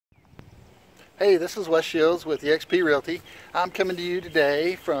Hey, this is Wes Shields with eXp Realty. I'm coming to you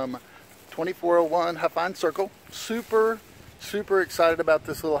today from 2401 Huffine Circle. Super excited about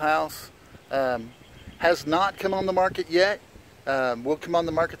this little house. Has not come on the market yet. Will come on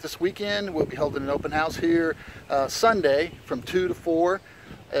the market this weekend. We'll be holding an open house here Sunday from 2 to 4.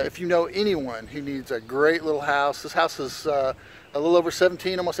 If you know anyone who needs a great little house, this house is a little over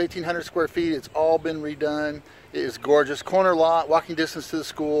 17, almost 1,800 square feet. It's all been redone. It is gorgeous. Corner lot, walking distance to the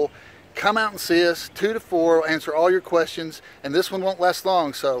school. Come out and see us, 2 to 4, answer all your questions, and this one won't last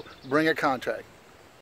long, so bring a contract.